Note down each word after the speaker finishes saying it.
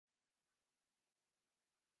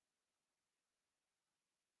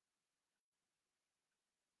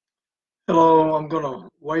Hello, I'm going to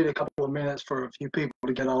wait a couple of minutes for a few people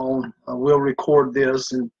to get on. We'll record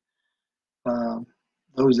this, and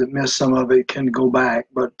those that missed some of it can go back.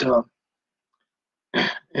 But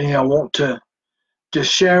I want to just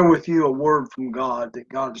share with you a word from God that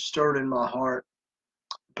God has stirred in my heart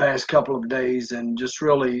the past couple of days and just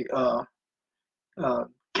really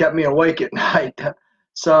kept me awake at night.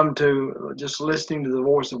 Some to just listening to the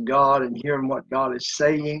voice of God and hearing what God is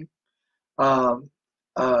saying.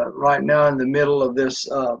 Right now in the middle of this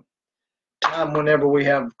time whenever we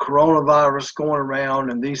have coronavirus going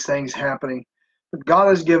around and these things happening. But God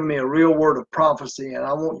has given me a real word of prophecy, and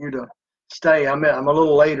I want you to stay. I'm a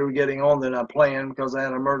little later getting on than I planned because I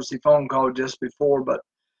had an emergency phone call just before. But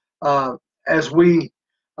as we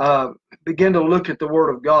begin to look at the word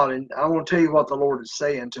of God, and I want to tell you what the Lord is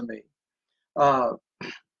saying to me.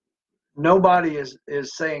 Nobody is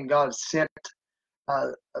saying God sent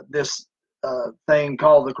this thing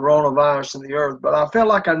called the coronavirus in the earth, but I felt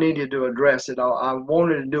like I needed to address it. I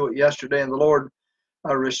wanted to do it yesterday, and the Lord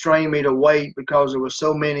restrained me to wait because there were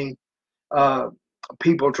so many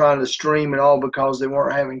people trying to stream and all because they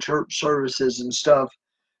weren't having church services and stuff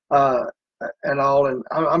and all. And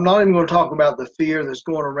I'm not even going to talk about the fear that's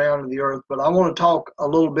going around in the earth, but I want to talk a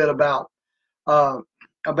little bit about what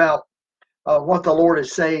the Lord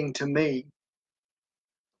is saying to me.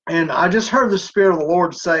 And I just heard the Spirit of the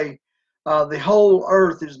Lord say, the whole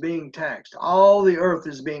earth is being taxed. All the earth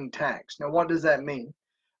is being taxed. Now, what does that mean?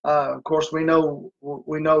 Of course, we know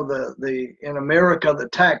the in America the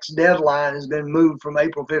tax deadline has been moved from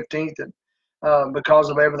April 15th, and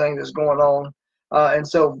because of everything that's going on. And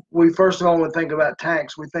so we first of all, when we think about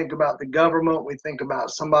tax, we think about the government. We think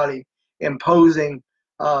about somebody imposing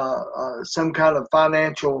some kind of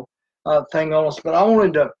financial thing on us. But I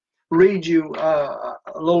wanted to read you a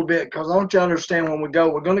little bit because I want you to understand when we're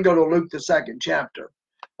going to go to Luke the 2nd chapter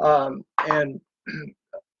and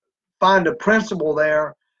find a principle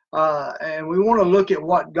there, and we want to look at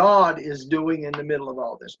what God is doing in the middle of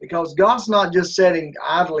all this, because God's not just sitting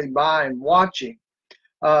idly by and watching.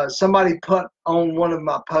 Somebody put on one of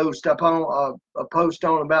my posts, up on a post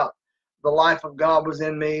on about the life of God was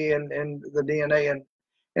in me and the DNA,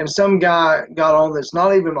 and some guy got on that's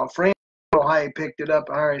not even my friend. I don't know how he picked it up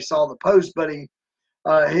or how he saw the post, but he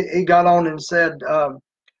got on and said,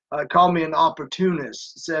 called me an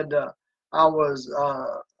opportunist, said I was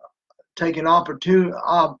taking opportunity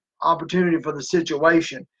for the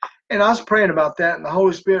situation. And I was praying about that, and the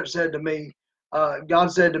Holy Spirit said to me, God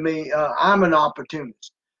said to me, I'm an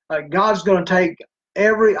opportunist. God's going to take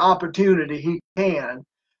every opportunity he can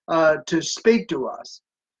to speak to us.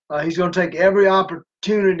 He's going to take every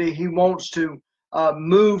opportunity he wants to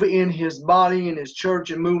move in his body, in his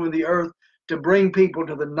church, and move in the earth to bring people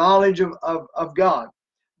to the knowledge of God.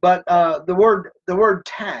 But the word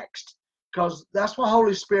taxed, because that's what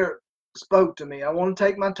Holy Spirit spoke to me. I want to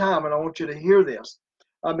take my time, and I want you to hear this,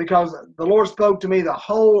 because the Lord spoke to me. The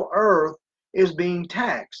whole earth is being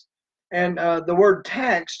taxed, and the word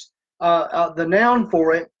taxed, the noun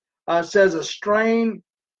for it says a strain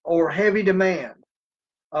or heavy demand,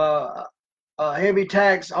 a heavy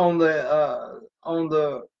tax on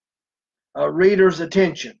the reader's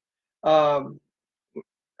attention.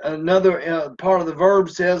 Another part of the verb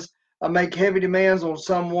says make heavy demands on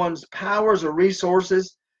someone's powers or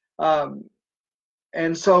resources.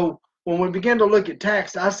 And so when we begin to look at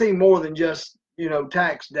tax, I see more than just,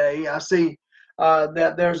 tax day. I see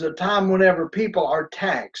that there's a time whenever people are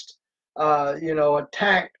taxed. A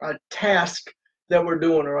task that we're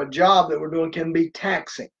doing or a job that we're doing can be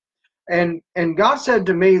taxing. And God said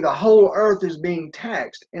to me, the whole earth is being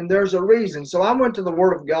taxed, and there's a reason. So I went to the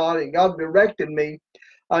Word of God, and God directed me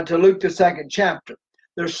to Luke the 2nd chapter.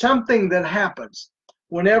 There's something that happens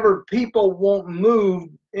whenever people won't move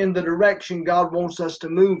in the direction God wants us to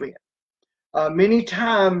move in. Many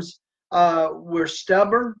times we're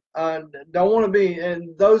stubborn, don't want to be,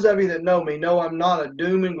 and those of you that know me know I'm not a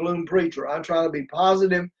doom and gloom preacher. I try to be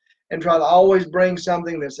positive and try to always bring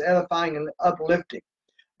something that's edifying and uplifting.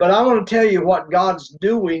 But I want to tell you what God's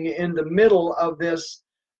doing in the middle of this,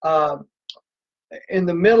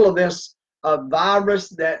 virus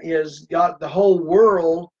that has got the whole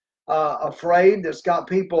world afraid. That's got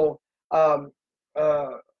people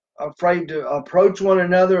afraid to approach one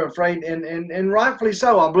another, afraid, and rightfully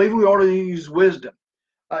so. I believe we ought to use wisdom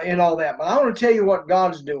in all that. But I want to tell you what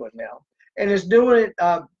God's doing now, and it's doing it.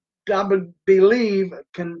 I believe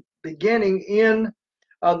beginning in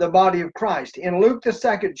the body of Christ. In Luke the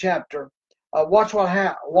 2nd chapter, watch what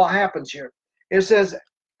happens here. It says,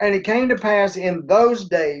 and it came to pass in those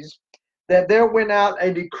days that there went out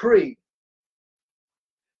a decree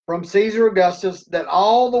from Caesar Augustus that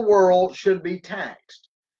all the world should be taxed.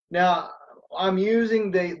 Now, I'm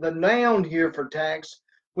using the noun here for tax,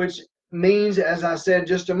 which means, as I said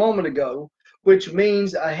just a moment ago, which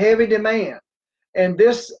means a heavy demand. And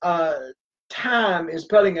this time is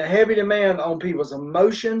putting a heavy demand on people's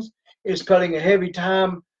emotions. It's putting a heavy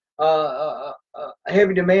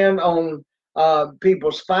demand on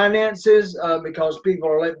people's finances because people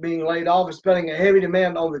are being laid off. It's putting a heavy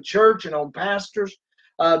demand on the church and on pastors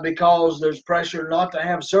because there's pressure not to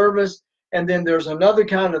have service. And then there's another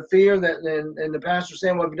kind of fear that, and the pastor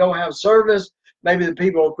saying, well, if we don't have service, maybe the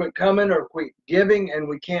people will quit coming or quit giving and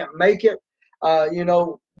we can't make it.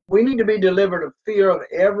 We need to be delivered of fear of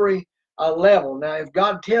every level. Now, if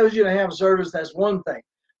God tells you to have service, that's one thing.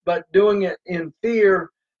 But doing it in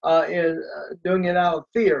fear is doing it out of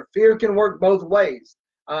fear. Fear can work both ways.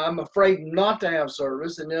 I'm afraid not to have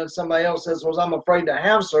service, and then somebody else says, well, I'm afraid to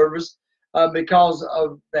have service because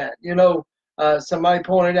of that. Somebody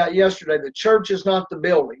pointed out yesterday, the church is not the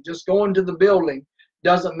building. Just going to the building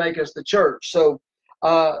doesn't make us the church. So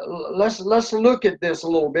let's look at this a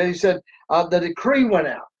little bit. He said the decree went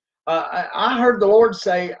out. I heard the Lord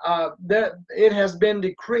say that it has been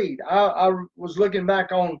decreed. I was looking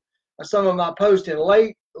back on some of my posts in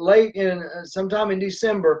late in sometime in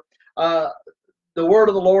December. The word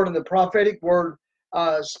of the Lord and the prophetic word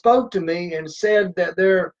spoke to me and said that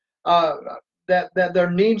there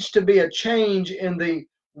needs to be a change in the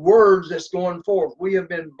words that's going forth. We have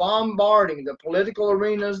been bombarding the political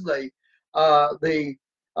arenas, the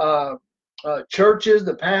churches,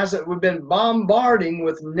 the pastors. We've been bombarding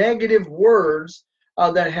with negative words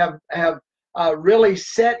that have really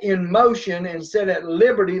set in motion and set at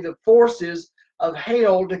liberty the forces of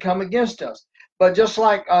hell to come against us. But just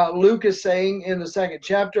like Luke is saying in the 2nd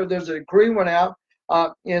chapter, there's a decree went out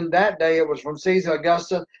in that day, it was from Caesar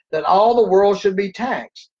Augustus, that all the world should be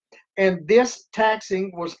taxed. And this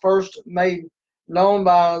taxing was first made known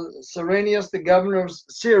by Cyrenius, the governor of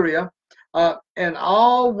Syria, and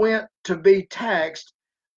all went to be taxed,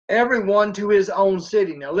 everyone to his own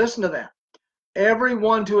city. Now listen to that.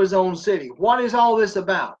 Everyone to his own city. What is all this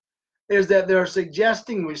about? Is that they're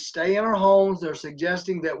suggesting we stay in our homes. They're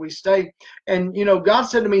suggesting that we stay. And, God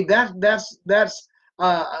said to me, that's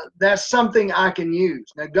something I can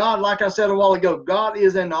use. Now, God, like I said a while ago, God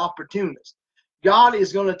is an opportunist. God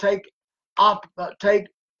is going to take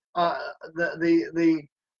the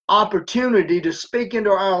opportunity to speak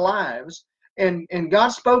into our lives. And God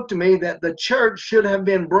spoke to me that the church should have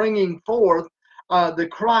been bringing forth the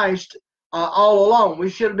Christ all along. We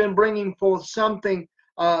should have been bringing forth something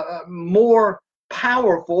more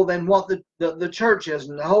powerful than what the church is.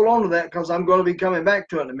 And hold on to that, because I'm going to be coming back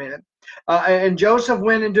to it in a minute. And Joseph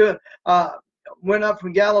went up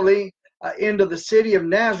from Galilee into the city of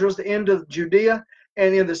Nazareth, into Judea,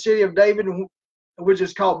 and in the city of David, which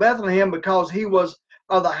is called Bethlehem, because he was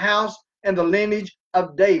of the house and the lineage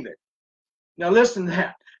of David. Now listen to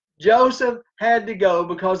that. Joseph had to go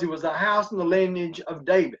because he was the house and the lineage of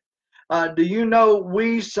David. Do you know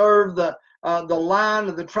we serve the line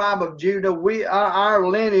of the tribe of Judah? Our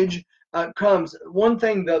lineage comes. One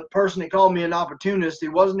thing, the person that called me an opportunist, he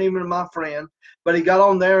wasn't even my friend, but he got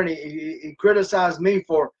on there and he criticized me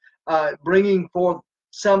for bringing forth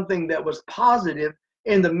something that was positive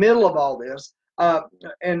in the middle of all this.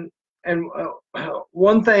 And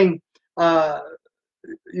one thing, that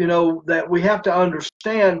we have to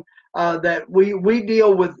understand, that we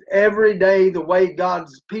deal with every day the way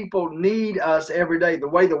God's people need us every day, the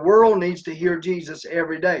way the world needs to hear Jesus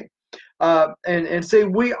every day. And see,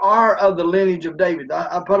 we are of the lineage of David.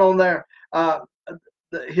 I put on there,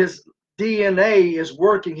 his DNA is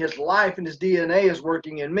working, his life and his DNA is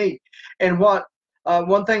working in me. And what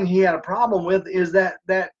one thing he had a problem with is that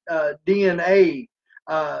DNA.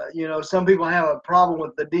 Some people have a problem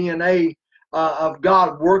with the DNA of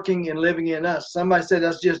God working and living in us. Somebody said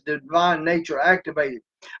that's just divine nature activated.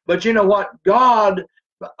 But you know what? God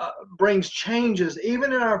brings changes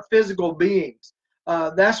even in our physical beings.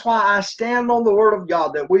 That's why I stand on the word of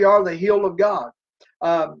God, that we are the healed of God.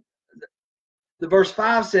 The verse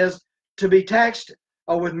 5 says, to be taxed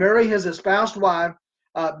with Mary, his espoused wife,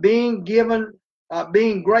 being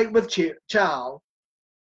great with child.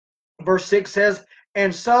 Verse 6 says,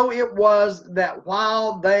 and so it was that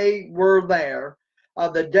while they were there,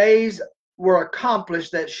 the days were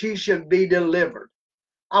accomplished that she should be delivered.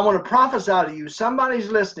 I want to prophesy to you. Somebody's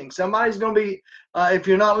listening. Somebody's going to be, if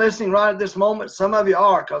you're not listening right at this moment, some of you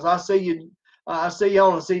are, because I see you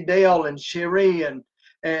on. I see Dale and Cherie and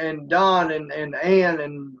Don and Ann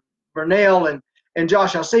and Vernell and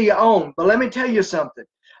Josh. I see you on. But let me tell you something.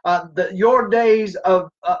 Your days are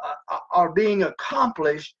being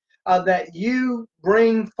accomplished that you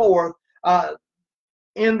bring forth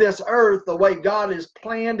in this earth the way God has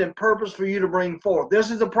planned and purposed for you to bring forth.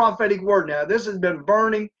 This is a prophetic word now. This has been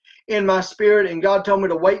burning in my spirit, and God told me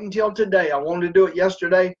to wait until today. I wanted to do it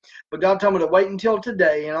yesterday, but God told me to wait until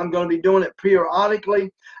today, and I'm going to be doing it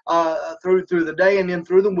periodically through the day and then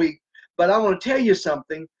through the week. But I want to tell you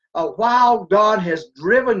something. While God has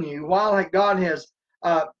driven you, while God has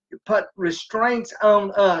put restraints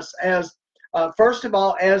on us as first of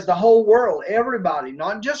all, as the whole world, everybody,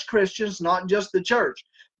 not just Christians, not just the church,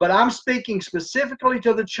 but I'm speaking specifically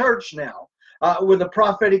to the church now with a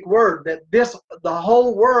prophetic word that the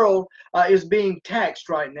whole world is being taxed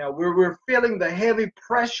right now. We're feeling the heavy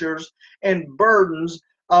pressures and burdens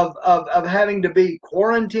of having to be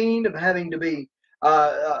quarantined, of having to be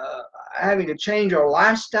having to change our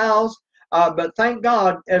lifestyles. But thank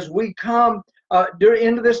God, as we come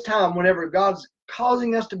into this time, whenever God's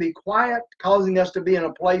causing us to be quiet, causing us to be in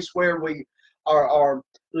a place where we are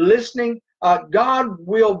listening, God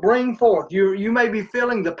will bring forth. You may be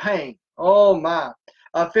feeling the pain. Oh my,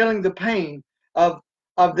 feeling the pain of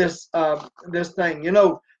this thing. You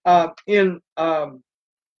know, in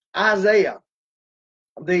Isaiah,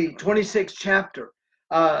 the 26th chapter,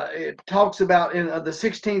 it talks about in the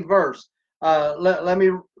 16th verse. Let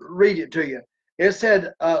me read it to you. It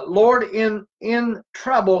said, Lord, in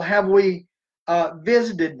trouble have we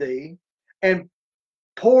visited thee, and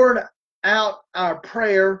poured out our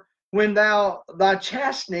prayer when thy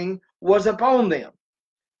chastening was upon them.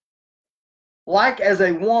 Like as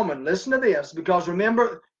a woman, listen to this, because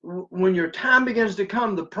remember, when your time begins to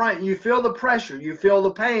come, you feel the pressure, you feel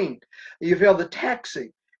the pain, you feel the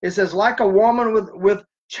taxing. It says, like a woman with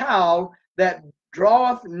child that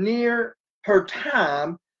draweth near her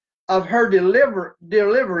time of her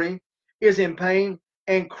delivery is in pain,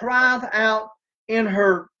 and crieth out in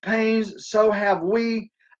her pains, so have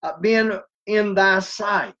we been in thy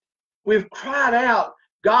sight. We've cried out,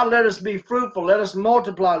 God, let us be fruitful, let us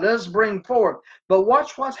multiply, let us bring forth. But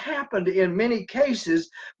watch what's happened in many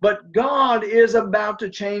cases, but God is about to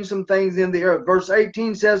change some things in the earth. Verse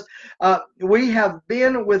 18 says, we have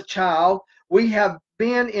been with child, we have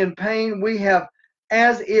been in pain, we have,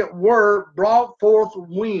 as it were, brought forth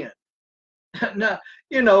wind. Now,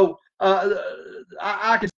 you know,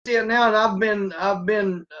 I can see it now, and I've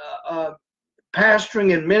been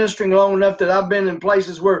pastoring and ministering long enough that I've been in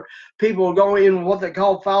places where people are going in what they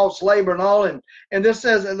call false labor and all, and this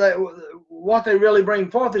says that what they really bring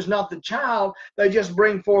forth is not the child; they just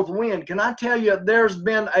bring forth wind. Can I tell you, there's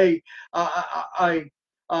been a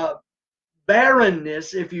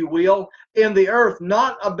barrenness, if you will, in the earth,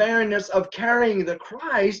 not a barrenness of carrying the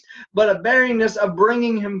Christ, but a barrenness of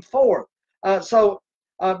bringing him forth. So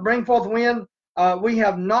bring forth wind. We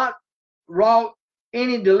have not wrought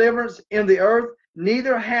any deliverance in the earth,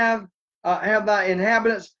 neither have thy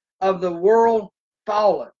inhabitants of the world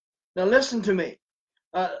fallen. Now listen to me.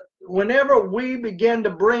 Whenever we begin to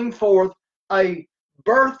bring forth a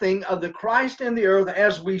birthing of the Christ in the earth,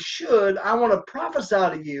 as we should, I want to prophesy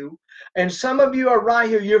to you, and some of you are right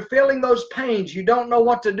here, you're feeling those pains, you don't know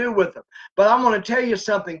what to do with them, but I want to tell you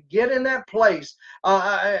something. Get in that place.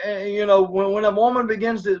 You know, when a woman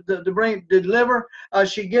begins to deliver,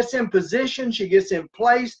 she gets in position, she gets in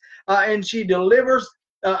place, and she delivers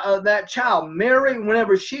that child. Mary,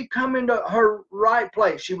 whenever she come into her right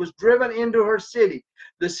place, she was driven into her city,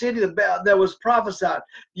 the city that was prophesied.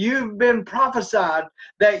 You've been prophesied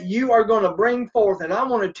that you are going to bring forth, and I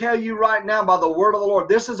want to tell you right now by the word of the Lord,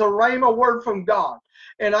 this is a rhema word from God,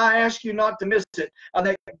 and I ask you not to miss it,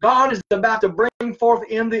 that God is about to bring forth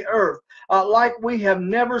in the earth like we have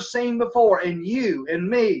never seen before, and you and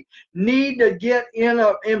me need to get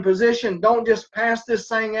in position. Don't just pass this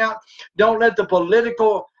thing out. Don't let the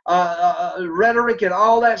political rhetoric and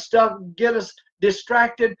all that stuff get us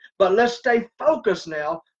distracted, but let's stay focused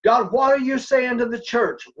now. God, what are you saying to the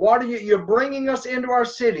church? What are you're bringing us into our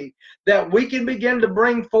city that we can begin to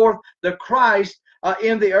bring forth the Christ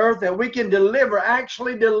in the earth, that we can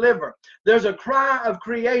actually deliver. There's a cry of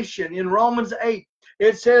creation in Romans 8.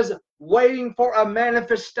 It says, waiting for a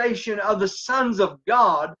manifestation of the sons of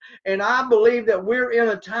God. And I believe that we're in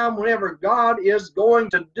a time whenever God is going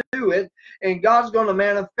to do it, and God's going to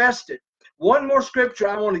manifest it. One more scripture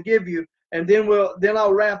I want to give you, and then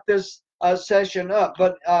I'll wrap this session up.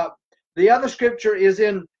 But the other scripture is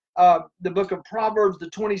in the book of Proverbs, the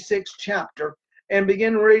 26th chapter, and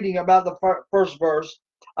begin reading about the first verse.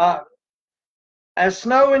 As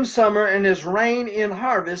snow in summer and as rain in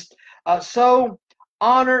harvest, so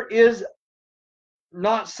honor is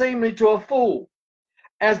not seemly to a fool.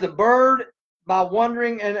 As the bird by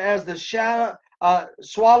wandering, and as the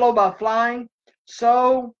swallow by flying,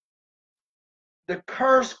 so the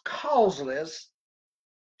curse causeless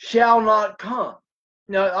shall not come.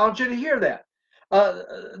 Now, I want you to hear that.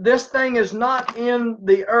 This thing is not in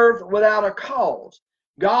the earth without a cause.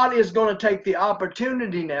 God is going to take the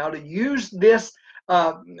opportunity now to use this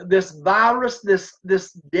this virus,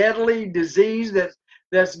 this deadly disease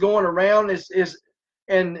that's going around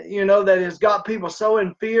and you know that has got people so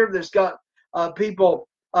in fear. That's got people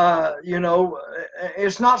you know,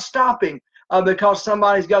 it's not stopping because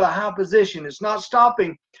somebody's got a high position. It's not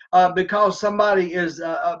stopping because somebody is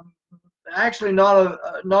actually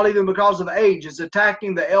not even because of age. It's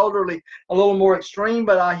attacking the elderly a little more extreme,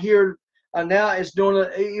 but I hear now it's doing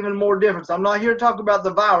even more difference. I'm not here to talk about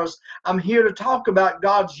the virus. I'm here to talk about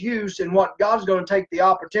God's use and what God's going to take the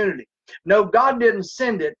opportunity. No, God didn't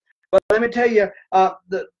send it, but let me tell you,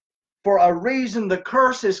 for a reason the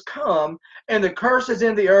curse has come, and the curse is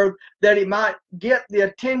in the earth that it might get the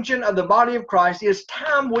attention of the body of Christ. It's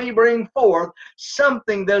time we bring forth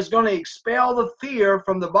something that's going to expel the fear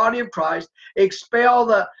from the body of Christ, expel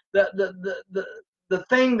the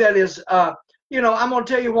thing that is, you know, I'm going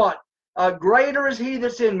to tell you what, greater is he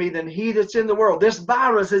that's in me than he that's in the world. This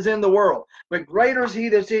virus is in the world, but greater is he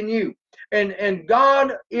that's in you. And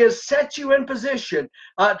God is set you in position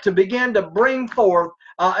to begin to bring forth.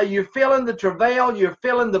 You're feeling the travail, you're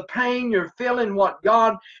feeling the pain, you're feeling what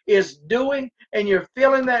God is doing, and you're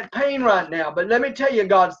feeling that pain right now. But let me tell you,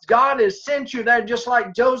 God has sent you there just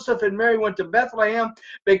like Joseph and Mary went to Bethlehem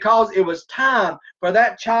because it was time for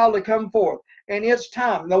that child to come forth. And it's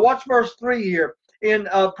time. Now watch verse 3 here in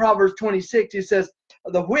Proverbs 26. It says,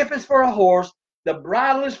 the whip is for a horse, the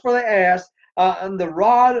bridle is for the ass, and the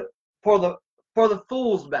rod for the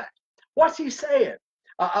fool's back. What's he saying?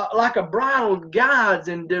 Like a bridle guides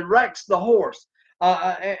and directs the horse,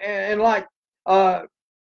 and like the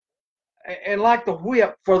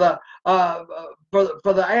whip for the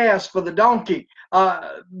ass, for the donkey,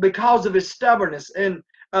 because of his stubbornness. And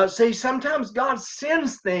see, sometimes God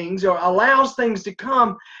sends things or allows things to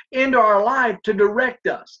come into our life to direct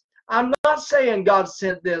us. I'm not saying God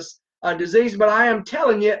sent this disease, but I am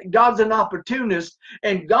telling you, God's an opportunist,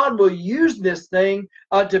 and God will use this thing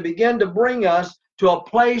to begin to bring us to a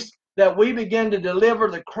place that we begin to deliver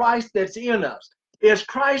the Christ that's in us. Is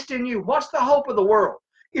Christ in you? What's the hope of the world?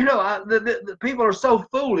 You know, the people are so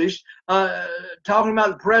foolish talking about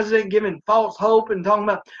the president giving false hope and talking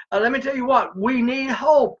about, let me tell you what, we need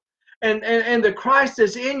hope. And the Christ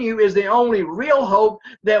that's in you is the only real hope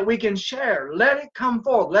that we can share. Let it come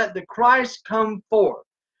forth. Let the Christ come forth.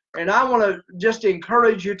 And I want to just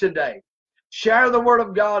encourage you today. Share the word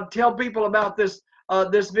of God. Tell people about this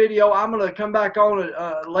video. I'm going to come back on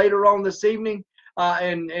it later on this evening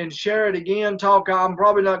and share it again. I'm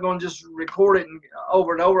probably not going to just record it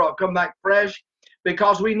over and over. I'll come back fresh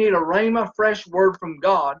because we need a rhema, fresh word from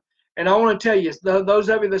God. And I want to tell you, those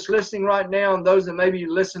of you that's listening right now and those that maybe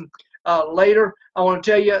listen later, I want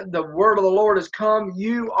to tell you the word of the Lord has come.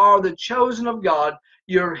 You are the chosen of God.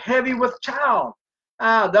 You're heavy with child.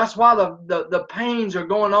 That's why the pains are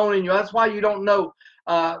going on in you. That's why you don't know.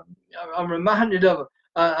 I'm reminded of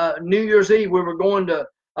New Year's Eve. We were going to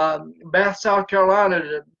Bath, South Carolina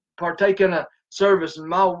to partake in a service, and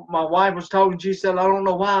my wife was talking. She said, "I don't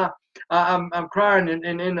know why I'm crying,"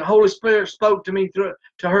 and the Holy Spirit spoke to me to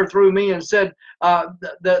her through me and said,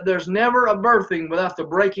 "There's never a birthing without the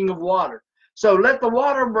breaking of water." So let the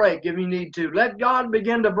water break if you need to. Let God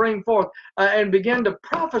begin to bring forth and begin to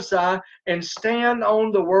prophesy and stand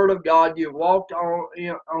on the word of God. You walked on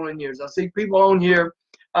in years. I see people on here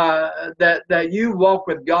that you walk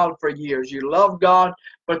with God for years. You love God,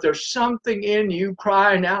 but there's something in you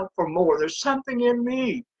crying out for more. There's something in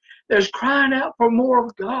me that's crying out for more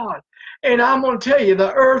of God. And I'm going to tell you,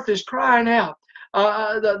 the earth is crying out.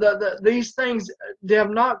 These things, they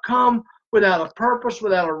have not come without a purpose,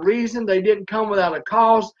 without a reason. They didn't come without a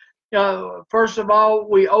cause. First of all,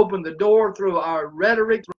 we opened the door through our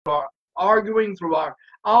rhetoric, through our arguing, through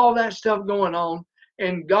all that stuff going on.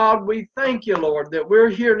 And God, we thank you, Lord, that we're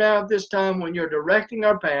here now at this time when you're directing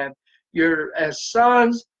our path. You're as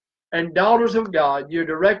sons and daughters of God. You're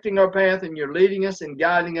directing our path and you're leading us and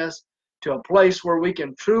guiding us to a place where we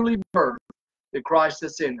can truly birth the Christ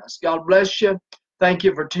that's in us. God bless you. Thank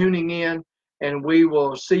you for tuning in, and we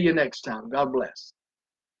will see you next time. God bless.